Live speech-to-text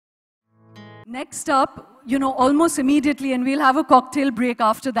Next up, almost immediately, and we'll have a cocktail break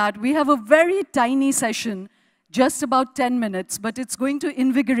after that, we have a very tiny session, just about 10 minutes, but it's going to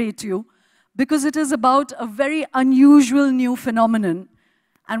invigorate you because it is about a very unusual new phenomenon.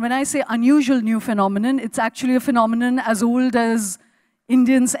 And when I say unusual new phenomenon, it's actually a phenomenon as old as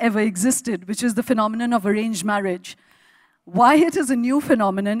Indians ever existed, which is the phenomenon of arranged marriage. Why it is a new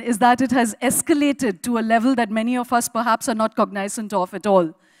phenomenon is that it has escalated to a level that many of us perhaps are not cognizant of at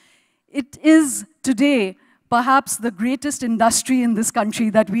all. It is today perhaps the greatest industry in this country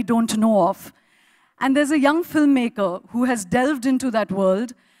that we don't know of. And there's a young filmmaker who has delved into that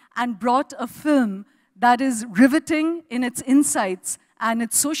world and brought a film that is riveting in its insights and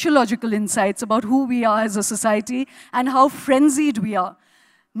its sociological insights about who we are as a society and how frenzied we are.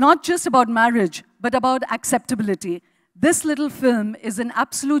 Not just about marriage, but about acceptability. This little film is an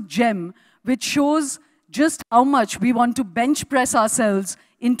absolute gem which shows just how much we want to bench press ourselves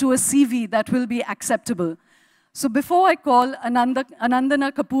into a CV that will be acceptable. So before I call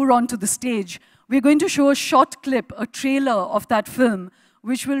Anandana Kapur onto the stage, we're going to show a short clip, a trailer of that film,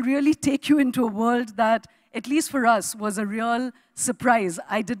 which will really take you into a world that, at least for us, was a real surprise.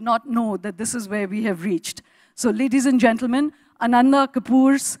 I did not know that this is where we have reached. So ladies and gentlemen, Anandana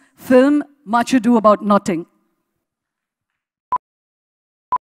Kapur's film, Much Ado About Nothing.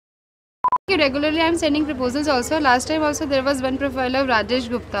 Regularly I'm sending proposals also. Last time also there was one profile of Rajesh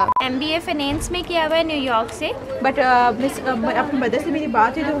Gupta. MBA Finance में किया हुआ है New York से. But अपनी mother से मेरी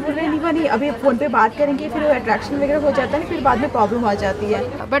बात है तो वो बोल रहे हैं नहीं अभी फ़ोन पे बात करेंगे फिर अट्रैक्शन वगैरह हो जाता है फिर बाद में प्रॉब्लम आ जाती है.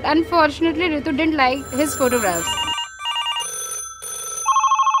 But unfortunately Ritu didn't like his photographs.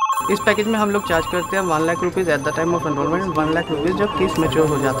 इस पैकेज में हम लोग चार्ज करते हैं 1 lakh rupees at the time of enrolment, 1 lakh rupees जब केस मैच्योर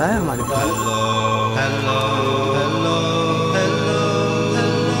हो जाता है हमारे पास.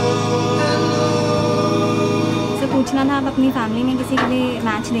 पूछना था, आप अपनी फैमिली में किसी के लिए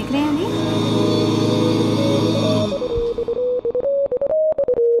मैच देख रहे हैं अभी?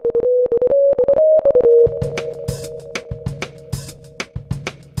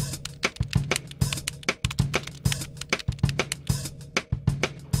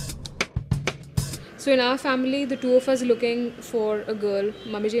 So in our family, the two of us are looking for a girl.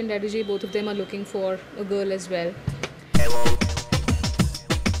 Mummy ji and Daddy ji, both of them are looking for a girl as well.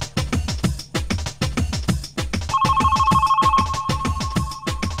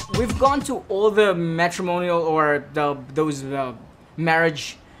 We've gone to all the matrimonial or those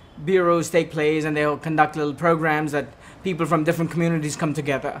marriage bureaus take place, and they'll conduct little programs that people from different communities come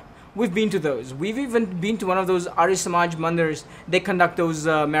together. We've been to those. We've even been to one of those Arya Samaj Mandirs. They conduct those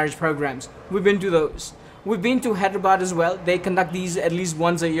marriage programs. We've been to those. We've been to Hyderabad as well. They conduct these at least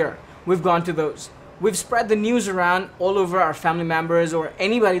once a year. We've gone to those. We've spread the news around all over our family members or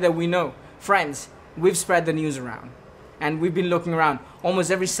anybody that we know, friends. We've spread the news around. And we've been looking around.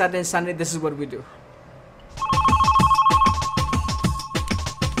 Almost every Saturday and Sunday, this is what we do.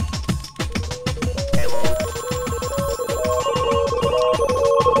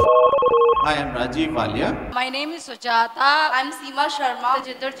 I am Rajiv Walia. My name is Sujata. I'm Seema Sharma.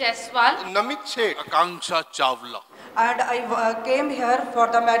 Jinder Jaiswal. Namit Sheikh. Akanksha Chawla. And I came here for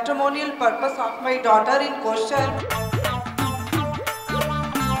the matrimonial purpose of my daughter in question.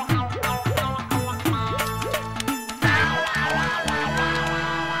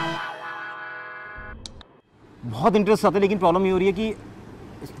 बहुत interest आता है, लेकिन problem ये हो रही है कि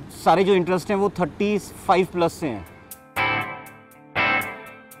सारे जो इंटरेस्ट हैं वो 35 प्लस से हैं.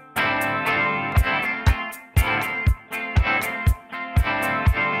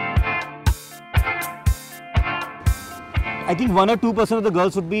 I think 1 or 2% of the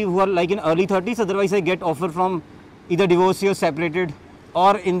girls would be who are like in early 30s. Otherwise, I get offer from either divorced or separated,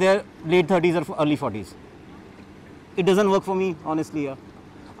 or in their late 30s or early 40s. It doesn't work for me, honestly.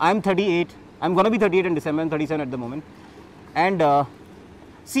 I'm 38. I'm going to be 38 in December. I'm 37 at the moment. And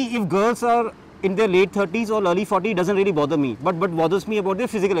see, if girls are in their late 30s or early 40s, it doesn't really bother me. But what bothers me about their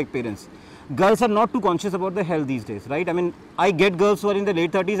physical appearance. Girls are not too conscious about their health these days, right? I mean, I get girls who are in their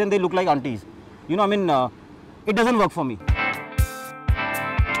late 30s and they look like aunties. You know, I mean, it doesn't work for me.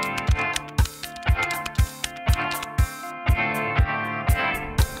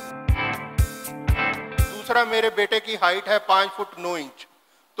 दूसरा, मेरे बेटे की height है 5 foot 9 inch,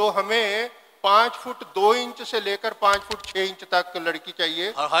 तो हमें 5 foot 2 inch से लेकर 5 foot 6 inch तक लड़की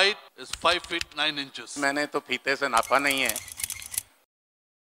चाहिए. Her height is 5 feet 9 inches. मैंने तो फीते से नापा नहीं है.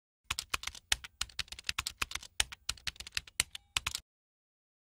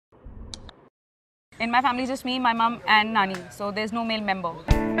 In my family, just me, my mum and Nani. So there's no male member.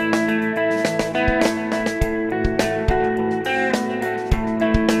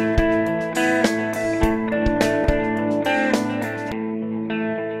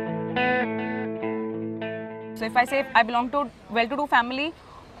 So if I say I belong to well-to-do family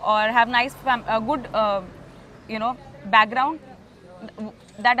or have nice, good, background,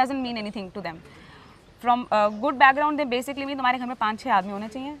 that doesn't mean anything to them. From good background, they basically mean तुम्हारे घर में 5-6 आदमी होने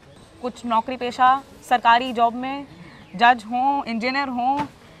चाहिए, कुछ नौकरी पेशा, सरकारी जॉब में, जज हों, इंजीनियर हों,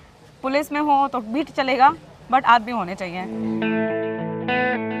 पुलिस में हों तो भी चलेगा, बट आदमी होने चाहिए.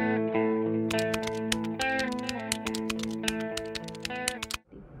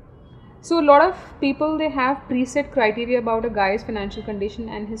 So a lot of people, they have preset criteria about a guy's financial condition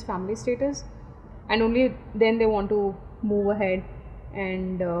and his family status, and only then they want to move ahead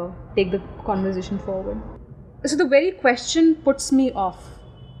and take the conversation forward. So the very question puts me off.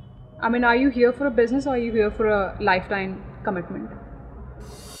 I mean, are you here for a business or are you here for a lifetime commitment?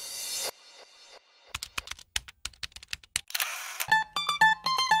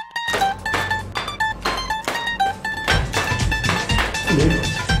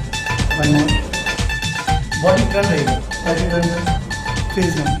 One more. Body run रहेगा. Body run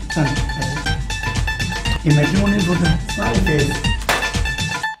phase one. ये matrimonial होता है. Smile phase.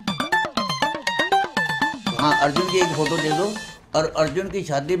 हाँ, अर्जुन की एक photo दे दो और अर्जुन की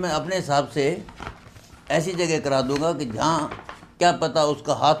शादी मैं अपने हिसाब से ऐसी जगह करा दूंगा कि जहाँ क्या पता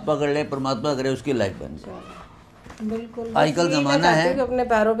उसका हाथ पकड़ ले परमात्मा करे उसकी लाइफ बन जाए. बिल्कुल. आजकल ज़माना है कि अपने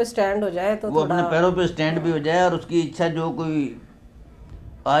पैरों पे स्टैंड हो जाए तो वो अपने पैरों पे स्टैंड भी हो जाए और उसकी इच्छा जो कोई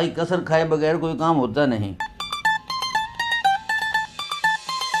आई कसर खाए बगैर कोई काम होता नहीं.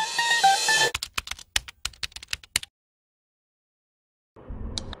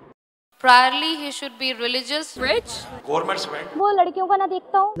 Priorly, he should be religious, rich. Government spend. वो लड़कियों का ना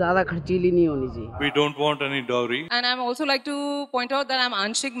देखता हूँ. ज़्यादा खर्चीली नहीं होनी चाहिए. We don't want any dowry. And I'm also like to point out that I'm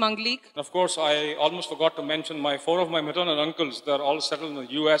Anshik Manglik. Of course, I almost forgot to mention my 4 of my maternal uncles. They're all settled in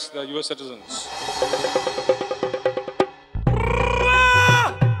the US. They're US citizens.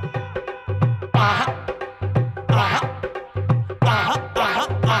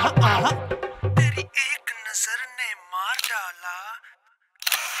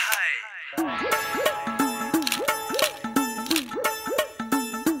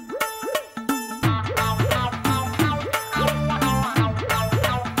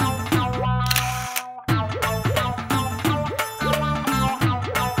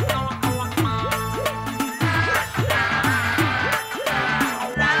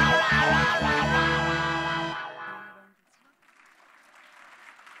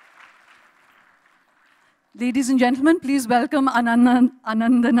 Ladies and gentlemen, please welcome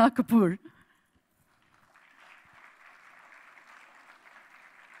Anandana Kapur.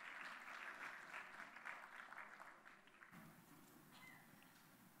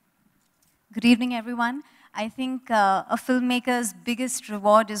 Good evening, everyone. I think a filmmaker's biggest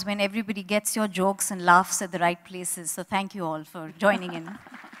reward is when everybody gets your jokes and laughs at the right places. So thank you all for joining in.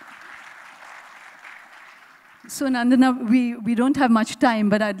 So Nandana, we don't have much time,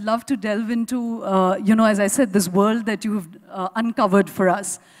 but I'd love to delve into, as I said, this world that you've uncovered for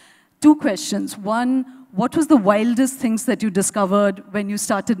us. 2 questions. One, what was the wildest things that you discovered when you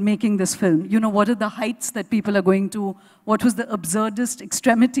started making this film? What are the heights that people are going to? What was the absurdest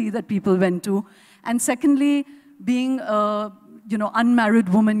extremity that people went to? And secondly, being a, unmarried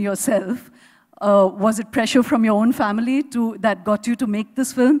woman yourself, was it pressure from your own family that got you to make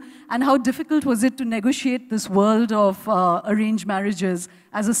this film? And how difficult was it to negotiate this world of arranged marriages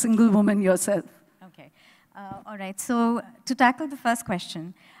as a single woman yourself? Okay. All right. So to tackle the first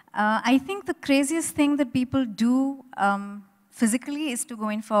question, I think the craziest thing that people do physically is to go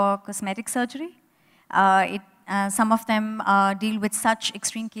in for cosmetic surgery. Some of them deal with such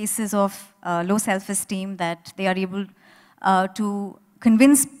extreme cases of low self-esteem that they are able to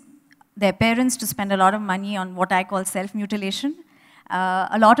convince their parents to spend a lot of money on what I call self-mutilation.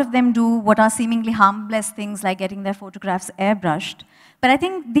 A lot of them do what are seemingly harmless things like getting their photographs airbrushed. But I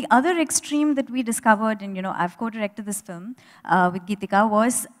think the other extreme that we discovered, and I've co-directed this film with Geetika,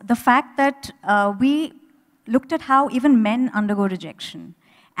 was the fact that we looked at how even men undergo rejection.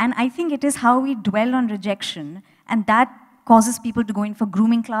 And I think it is how we dwell on rejection, and that causes people to go in for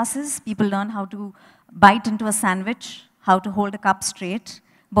grooming classes. People learn how to bite into a sandwich, how to hold a cup straight,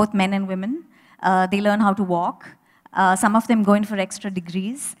 both men and women. They learn how to walk. Some of them go in for extra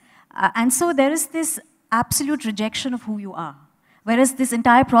degrees. And so there is this absolute rejection of who you are. Whereas this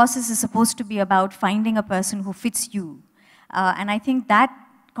entire process is supposed to be about finding a person who fits you. And I think that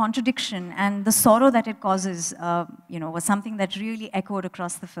contradiction and the sorrow that it causes, was something that really echoed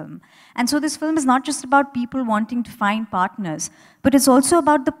across the film. And so this film is not just about people wanting to find partners, but it's also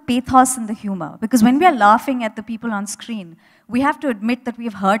about the pathos and the humor. Because when we are laughing at the people on screen, we have to admit that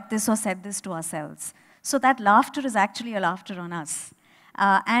we've heard this or said this to ourselves. So that laughter is actually a laughter on us.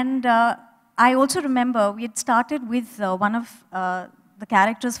 I also remember we had started with one of the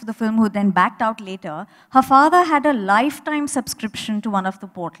characters for the film who then backed out later. Her father had a lifetime subscription to one of the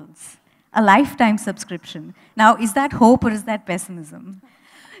portals. A lifetime subscription. Now, is that hope or is that pessimism?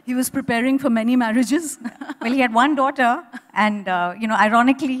 He was preparing for many marriages. Well, he had one daughter, and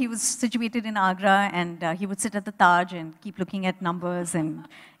ironically, he was situated in Agra, and he would sit at the Taj and keep looking at numbers, and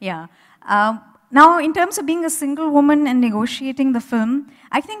yeah. Now, in terms of being a single woman and negotiating the film,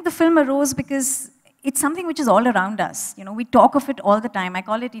 I think the film arose because it's something which is all around us. We talk of it all the time. I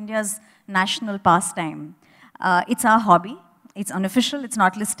call it India's national pastime. It's our hobby. It's unofficial, it's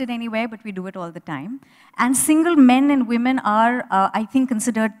not listed anywhere, but we do it all the time. And single men and women are, I think,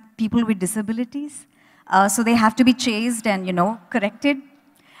 considered people with disabilities. So they have to be chased and, corrected.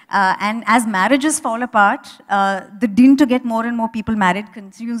 And as marriages fall apart, the din to get more and more people married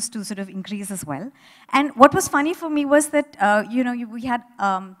continues to sort of increase as well. And what was funny for me was that, we had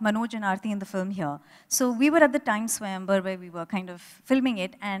Manoj and Aarti in the film here. So we were at the Times Swayamvar where we were kind of filming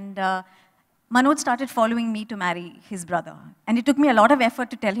it, and Manoj started following me to marry his brother. And it took me a lot of effort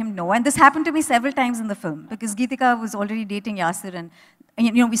to tell him no. And this happened to me several times in the film, because Geetika was already dating Yasir, and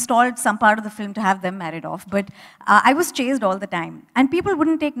we stalled some part of the film to have them married off. But I was chased all the time. And people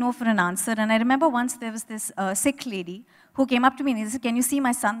wouldn't take no for an answer. And I remember once there was this Sikh lady who came up to me and he said, "Can you see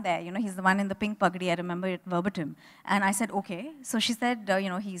my son there? He's the one in the pink pagdi." I remember it verbatim. And I said, "Okay." So she said,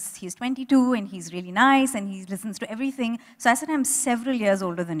 he's 22 and he's really nice and he listens to everything. So I said, "I'm several years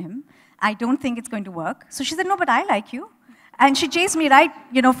older than him. I don't think it's going to work." So she said, "No, but I like you." And she chased me right,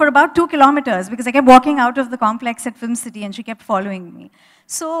 for about 2 kilometers, because I kept walking out of the complex at Film City and she kept following me.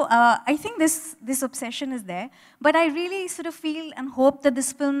 So I think this obsession is there. But I really sort of feel and hope that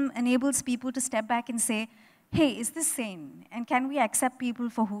this film enables people to step back and say, hey, is this sane? And can we accept people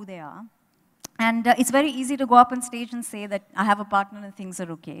for who they are? And it's very easy to go up on stage and say that I have a partner and things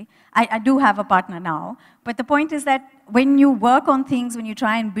are okay. I do have a partner now. But the point is that when you work on things, when you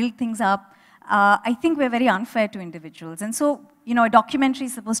try and build things up, I think we're very unfair to individuals. And so, a documentary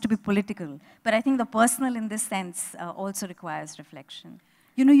is supposed to be political. But I think the personal in this sense also requires reflection.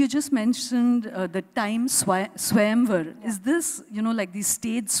 You just mentioned the time swayamvar. Yeah. Is this, like these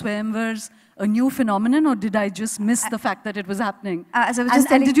stage swayamvars, a new phenomenon, or did I just miss the fact that it was happening? As I was just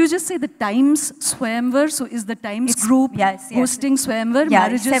telling, and did you just say the Times Swayamvar? So is the Times Group hosting Swayamvar,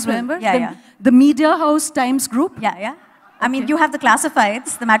 marriages Swayamvar? Yeah, the Media House Times Group? Yeah. Okay. I mean, you have the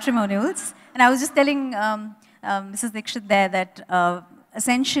classifieds, the matrimonials, and I was just telling Mrs. Dikshit there that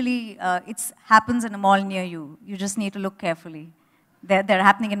essentially it happens in a mall near you. You just need to look carefully. They're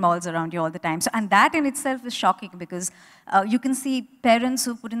happening in malls around you all the time. So, and that in itself is shocking, because you can see parents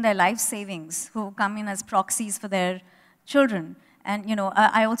who put in their life savings, who come in as proxies for their children. And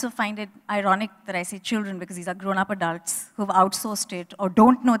I also find it ironic that I say children, because these are grown-up adults who've outsourced it or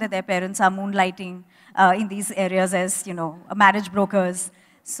don't know that their parents are moonlighting in these areas as, marriage brokers.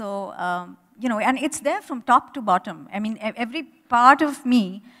 So, and it's there from top to bottom. I mean, every part of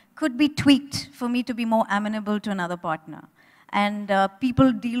me could be tweaked for me to be more amenable to another partner. And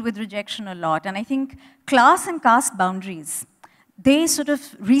people deal with rejection a lot. And I think class and caste boundaries, they sort of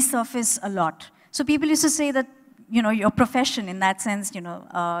resurface a lot. So people used to say that, your profession in that sense,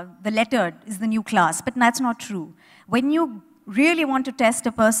 the lettered is the new class, but that's not true. When you really want to test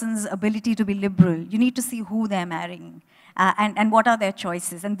a person's ability to be liberal, you need to see who they're marrying and what are their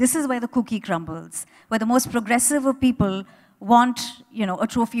choices. And this is where the cookie crumbles, where the most progressive of people want, a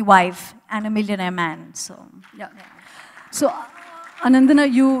trophy wife and a millionaire man. So, yeah. So, Anandana,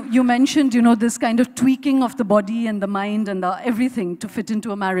 you mentioned, this kind of tweaking of the body and the mind and everything to fit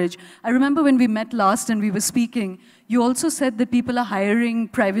into a marriage. I remember when we met last and we were speaking, you also said that people are hiring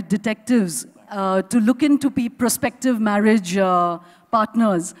private detectives to look into prospective marriage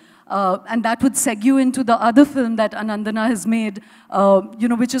partners. And that would segue into the other film that Anandana has made,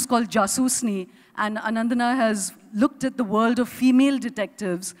 which is called Jasoosni. And Anandana has looked at the world of female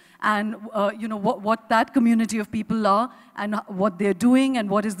detectives and what that community of people are and what they're doing and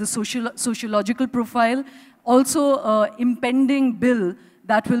what is the sociological profile. Also, impending bill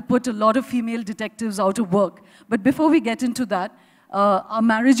that will put a lot of female detectives out of work. But before we get into that, are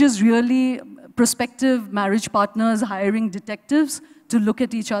marriages really prospective marriage partners hiring detectives to look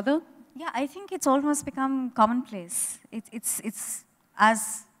at each other? Yeah, I think it's almost become commonplace. It's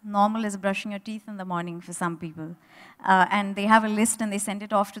as normal as brushing your teeth in the morning for some people. And they have a list and they send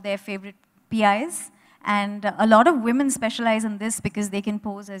it off to their favorite PIs. And a lot of women specialize in this because they can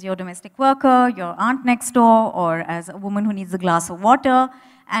pose as your domestic worker, your aunt next door, or as a woman who needs a glass of water.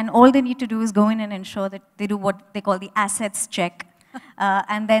 And all they need to do is go in and ensure that they do what they call the assets check.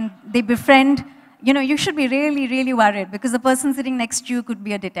 And then they befriend, you know, you should be really, really worried because the person sitting next to you could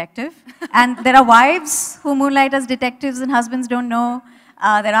be a detective. And there are wives who moonlight as detectives and husbands don't know.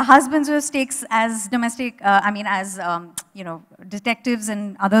 There are husbands who have stakes as domestic, you know, detectives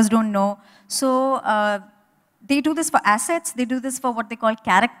and others don't know. So they do this for assets. They do this for what they call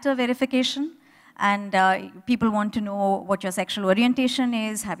character verification. And people want to know what your sexual orientation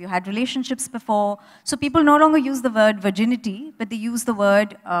is. Have you had relationships before? So people no longer use the word virginity, but they use the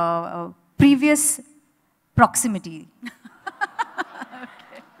word previous proximity.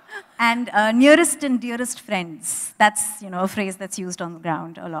 And nearest and dearest friends. That's, you know, a phrase that's used on the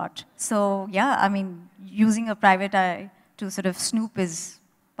ground a lot. So yeah, I mean, using a private eye to sort of snoop is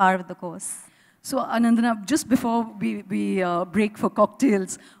part of the course. So Anandana, just before we break for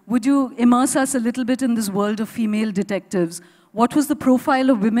cocktails, would you immerse us a little bit in this world of female detectives? What was the profile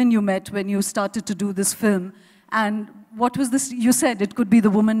of women you met when you started to do this film? And what was this, you said it could be the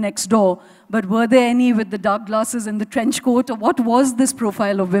woman next door, but were there any with the dark glasses and the trench coat? Or what was this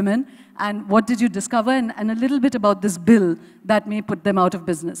profile of women? And what did you discover? And a little bit about this bill that may put them out of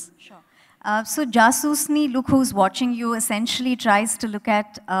business. Sure. So Jasoosni, Look Who's Watching You, essentially tries to look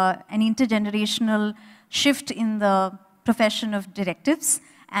at an intergenerational shift in the profession of detectives.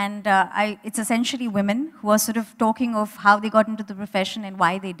 And it's essentially women who are sort of talking of how they got into the profession and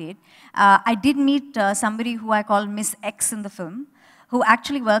why they did. I did meet somebody who I call Miss X in the film, who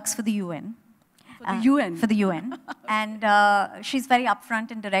actually works for the UN. For the UN? For the UN. And she's very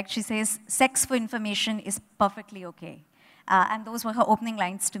upfront and direct. She says, sex for information is perfectly okay. And those were her opening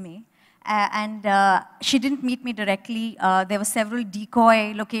lines to me. She didn't meet me directly. There were several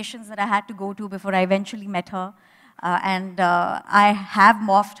decoy locations that I had to go to before I eventually met her. I have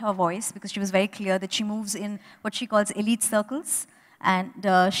morphed her voice because she was very clear that she moves in what she calls elite circles. And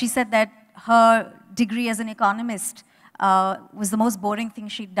she said that her degree as an economist was the most boring thing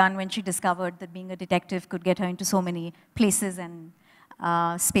she'd done when she discovered that being a detective could get her into so many places and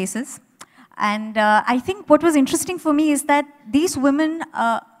spaces. And I think what was interesting for me is that these women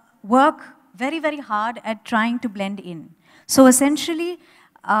work very, very hard at trying to blend in. So essentially,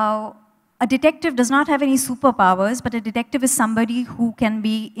 a detective does not have any superpowers, but a detective is somebody who can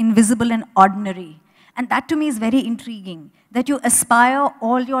be invisible and ordinary. And that to me is very intriguing, that you aspire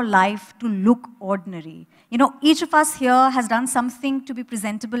all your life to look ordinary. You know, each of us here has done something to be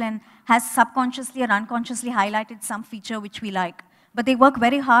presentable and has subconsciously or unconsciously highlighted some feature which we like. But they work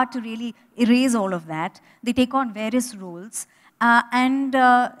very hard to really erase all of that. They take on various roles.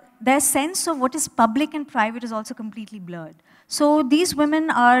 Their sense of what is public and private is also completely blurred. So these women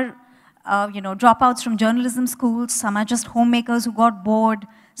are dropouts from journalism schools. Some are just homemakers who got bored.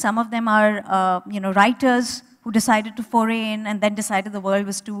 Some of them are, writers who decided to foray in and then decided the world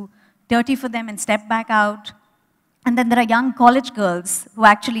was too dirty for them and stepped back out. And then there are young college girls who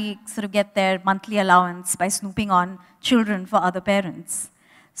actually sort of get their monthly allowance by snooping on children for other parents.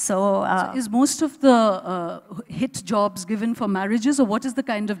 So is most of the hit jobs given for marriages, or what is the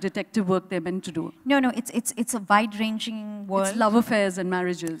kind of detective work they're meant to do? No, it's a wide-ranging world. It's love affairs and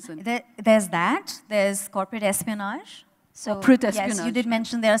marriages. And there's that. There's corporate espionage. So, corporate espionage. Yes, you did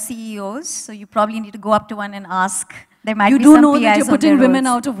mention there are CEOs, so you probably need to go up to one and ask. There might you be do some know PIs that you're putting women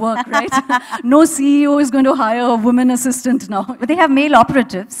roads. out of work, right? No CEO is going to hire a woman assistant now. But they have male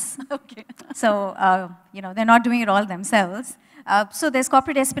operatives. Okay. So, they're not doing it all themselves. So there's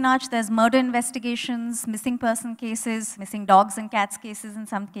corporate espionage, there's murder investigations, missing person cases, missing dogs and cats cases in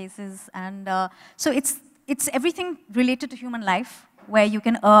some cases. And so it's everything related to human life where you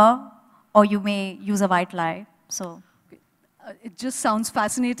can err or you may use a white lie. So. It just sounds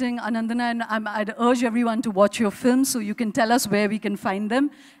fascinating, Anandana, and I'd urge everyone to watch your films so you can tell us where we can find them.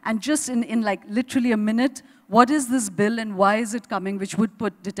 And just in like literally a minute, what is this bill and why is it coming, which would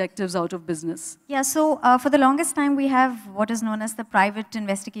put detectives out of business? Yeah, so for the longest time, we have what is known as the Private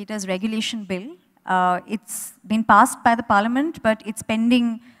Investigators Regulation Bill. It's been passed by the Parliament, but it's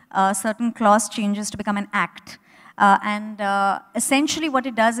pending certain clause changes to become an act. Essentially what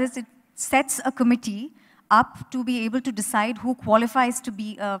it does is it sets a committee up to be able to decide who qualifies to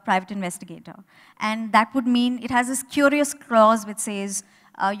be a private investigator. And that would mean it has this curious clause which says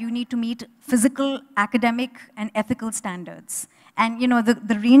you need to meet physical, academic, and ethical standards. And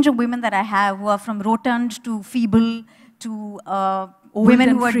the range of women that I have who are from rotund to feeble to women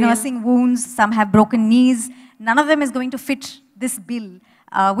who are nursing wounds, some have broken knees, none of them is going to fit this bill,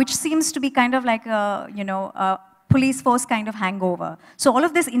 which seems to be kind of like a, police force kind of hangover. So all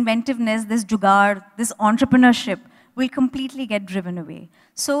of this inventiveness, this jugaad, this entrepreneurship will completely get driven away.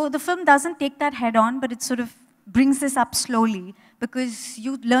 So the film doesn't take that head on, but it sort of brings this up slowly because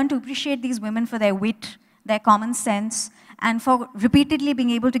you learn to appreciate these women for their wit, their common sense, and for repeatedly being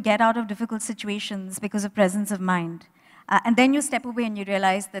able to get out of difficult situations because of presence of mind. And then you step away and you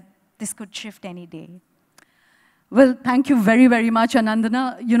realize that this could shift any day. Well, thank you very, very much,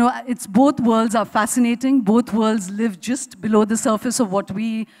 Anandana. You know, it's both worlds are fascinating. Both worlds live just below the surface of what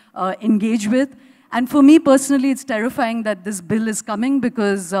we engage with. And for me personally, it's terrifying that this bill is coming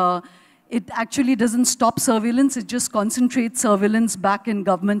because it actually doesn't stop surveillance. It just concentrates surveillance back in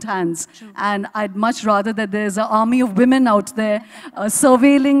government hands. True. And I'd much rather that there's an army of women out there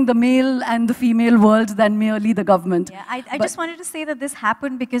surveilling the male and the female world than merely the government. Yeah, I just wanted to say that this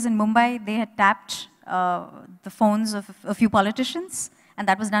happened because in Mumbai, they had tapped the phones of a few politicians, and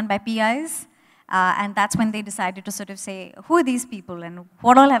that was done by PIs. And that's when they decided to sort of say, who are these people and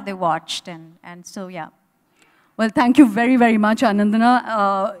what all have they watched? And so, yeah. Well, thank you very, very much,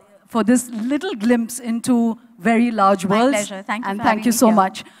 Anandana, for this little glimpse into very large worlds. My pleasure. Thank you and for thank having you me so here.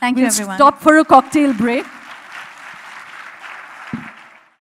 much. Thank you, We'll everyone. stop for a cocktail break.